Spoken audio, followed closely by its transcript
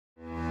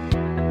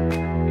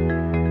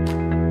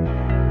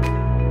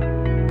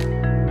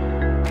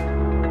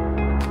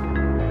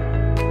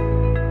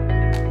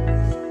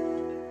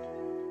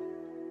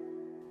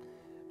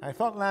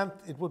thought, Lant,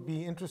 it would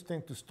be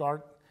interesting to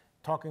start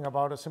talking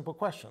about a simple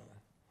question.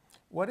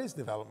 What is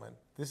development?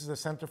 This is a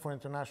Center for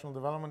International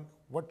Development.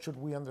 What should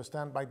we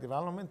understand by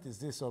development? Is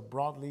this a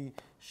broadly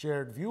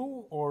shared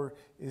view, or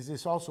is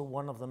this also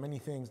one of the many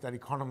things that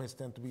economists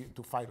tend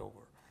to fight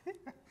over?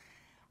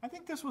 I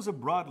think this was a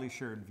broadly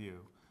shared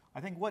view.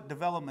 I think what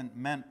development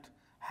meant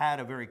had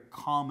a very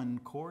common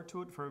core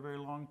to it for a very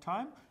long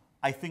time.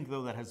 I think,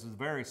 though, that has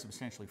very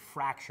substantially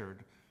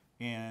fractured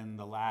in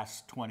the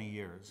last 20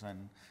 years.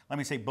 And let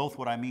me say both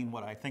what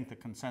I think the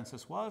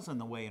consensus was and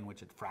the way in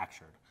which it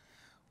fractured.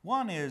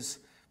 One is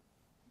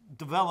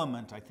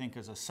development, I think,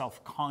 as a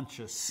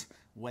self-conscious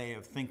way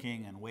of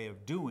thinking and way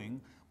of doing,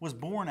 was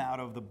born out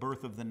of the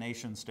birth of the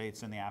nation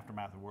states in the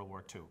aftermath of World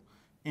War II.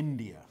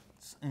 India,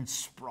 a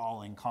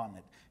sprawling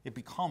continent, it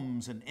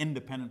becomes an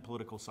independent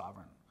political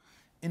sovereign.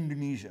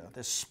 Indonesia,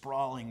 this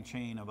sprawling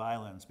chain of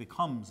islands,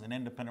 becomes an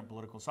independent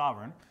political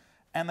sovereign,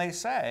 and they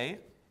say,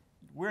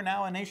 we're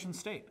now a nation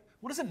state.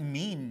 What does it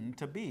mean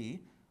to be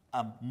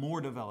a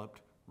more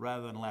developed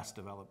rather than less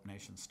developed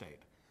nation state?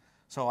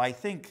 So I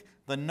think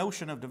the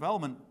notion of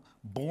development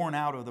born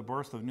out of the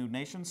birth of new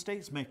nation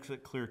states makes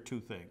it clear two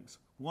things.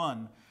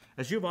 One,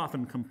 as you've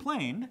often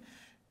complained,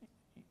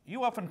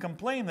 you often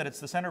complain that it's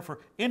the Center for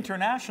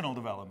International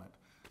Development.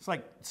 It's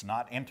like, it's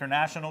not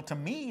international to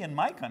me in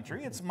my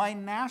country, it's my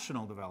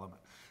national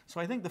development.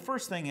 So I think the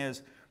first thing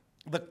is,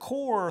 the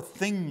core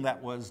thing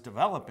that was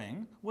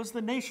developing was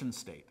the nation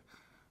state.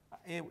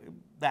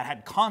 That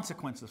had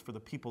consequences for the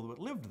people that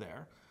lived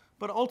there,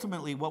 but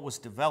ultimately what was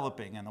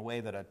developing, in the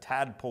way that a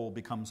tadpole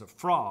becomes a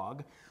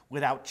frog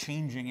without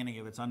changing any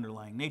of its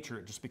underlying nature,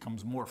 it just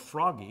becomes more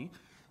froggy,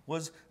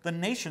 was the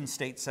nation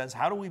state says,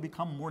 how do we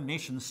become more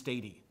nation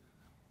statey?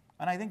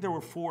 And I think there were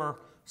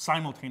four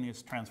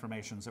simultaneous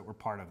transformations that were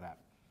part of that.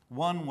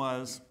 One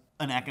was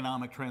an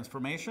economic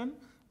transformation,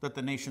 that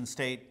the nation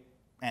state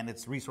and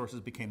its resources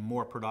became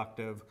more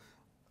productive,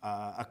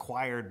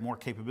 acquired more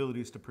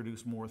capabilities to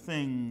produce more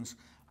things,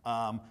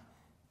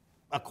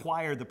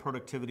 acquired the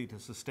productivity to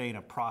sustain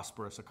a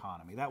prosperous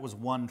economy. That was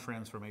one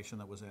transformation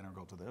that was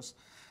integral to this.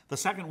 The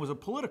second was a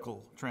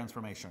political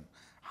transformation.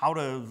 How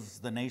does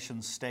the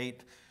nation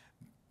state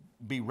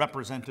be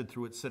represented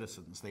through its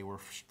citizens? They were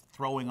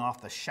throwing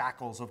off the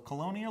shackles of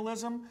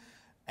colonialism,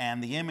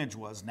 and the image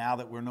was, now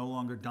that we're no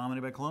longer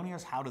dominated by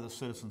colonials, how do the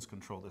citizens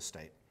control the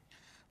state?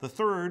 The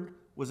third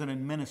was an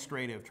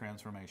administrative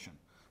transformation.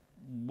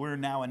 We're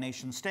now a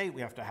nation state,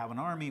 we have to have an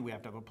army, we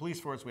have to have a police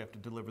force, we have to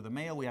deliver the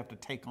mail, we have to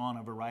take on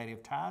a variety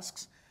of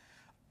tasks.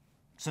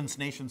 Since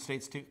nation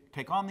states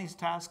take on these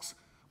tasks,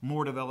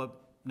 more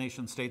developed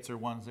nation states are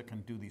ones that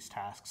can do these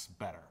tasks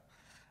better.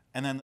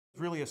 And then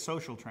really a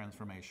social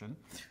transformation,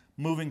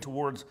 moving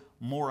towards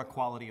more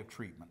equality of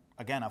treatment.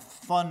 Again, a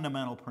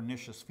fundamental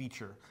pernicious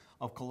feature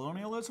of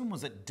colonialism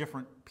was that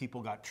different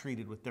people got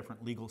treated with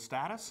different legal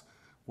status,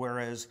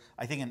 whereas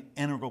I think an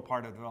integral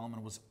part of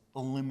development was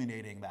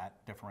eliminating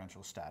that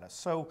differential status.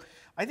 So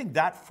I think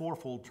that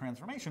fourfold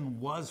transformation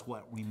was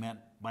what we meant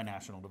by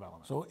national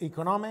development. So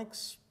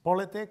economics,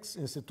 politics,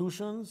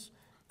 institutions,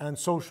 and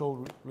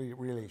social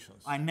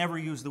relations. I never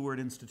use the word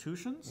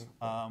institutions,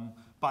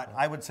 but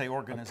I would say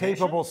organizations. A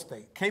capable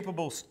state.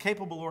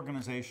 Capable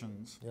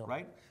organizations, yeah.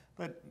 Right?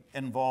 That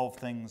involve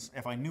things.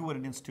 If I knew what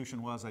an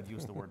institution was, I'd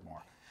use the word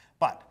more.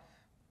 But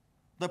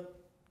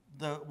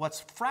what's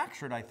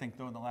fractured, I think,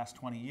 though, in the last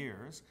 20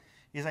 years,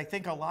 is I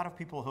think a lot of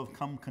people have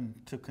come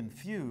to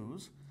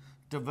confuse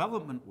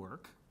development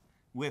work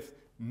with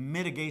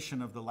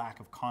mitigation of the lack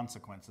of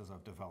consequences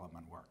of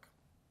development work.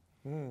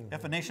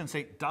 If a nation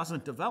state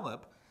doesn't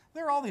develop,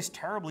 there are all these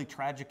terribly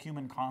tragic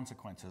human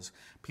consequences.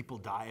 People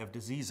die of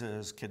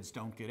diseases, kids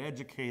don't get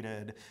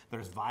educated,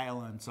 there's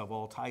violence of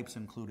all types,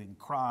 including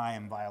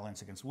crime,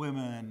 violence against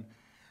women.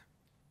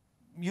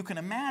 You can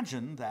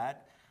imagine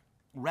that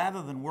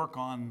rather than work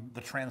on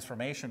the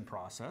transformation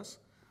process,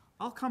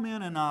 I'll come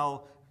in and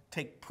I'll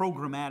take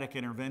programmatic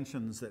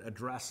interventions that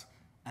address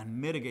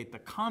and mitigate the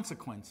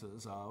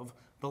consequences of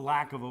the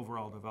lack of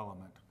overall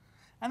development.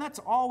 And that's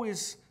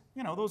always,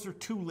 you know, those are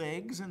two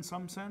legs in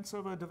some sense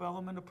of a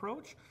development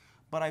approach.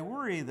 But I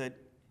worry that,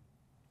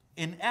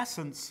 in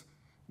essence,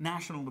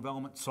 national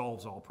development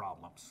solves all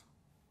problems.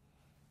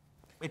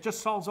 It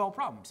just solves all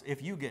problems.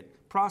 If you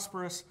get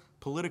prosperous,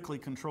 politically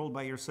controlled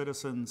by your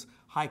citizens,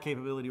 high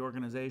capability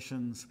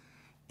organizations,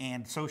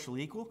 and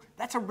socially equal,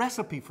 that's a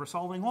recipe for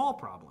solving all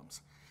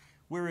problems.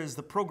 Whereas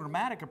the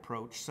programmatic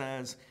approach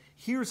says,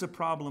 here's a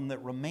problem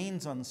that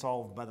remains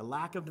unsolved by the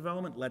lack of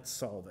development, let's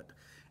solve it.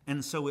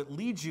 And so it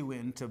leads you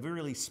into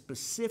really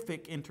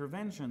specific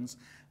interventions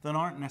that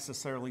aren't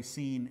necessarily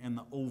seen in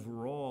the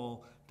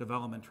overall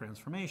development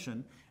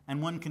transformation. And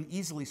one can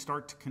easily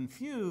start to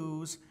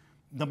confuse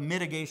the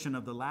mitigation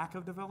of the lack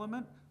of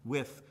development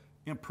with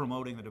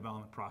promoting the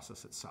development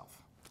process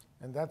itself.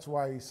 And that's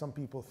why some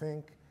people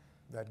think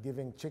that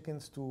giving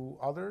chickens to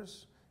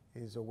others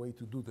is a way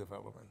to do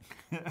development.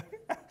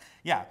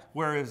 Yeah,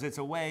 whereas it's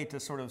a way to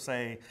sort of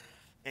say,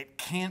 it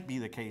can't be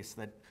the case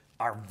that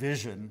our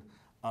vision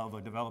of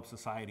a developed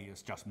society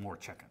is just more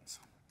chickens.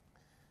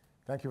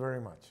 Thank you very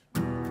much.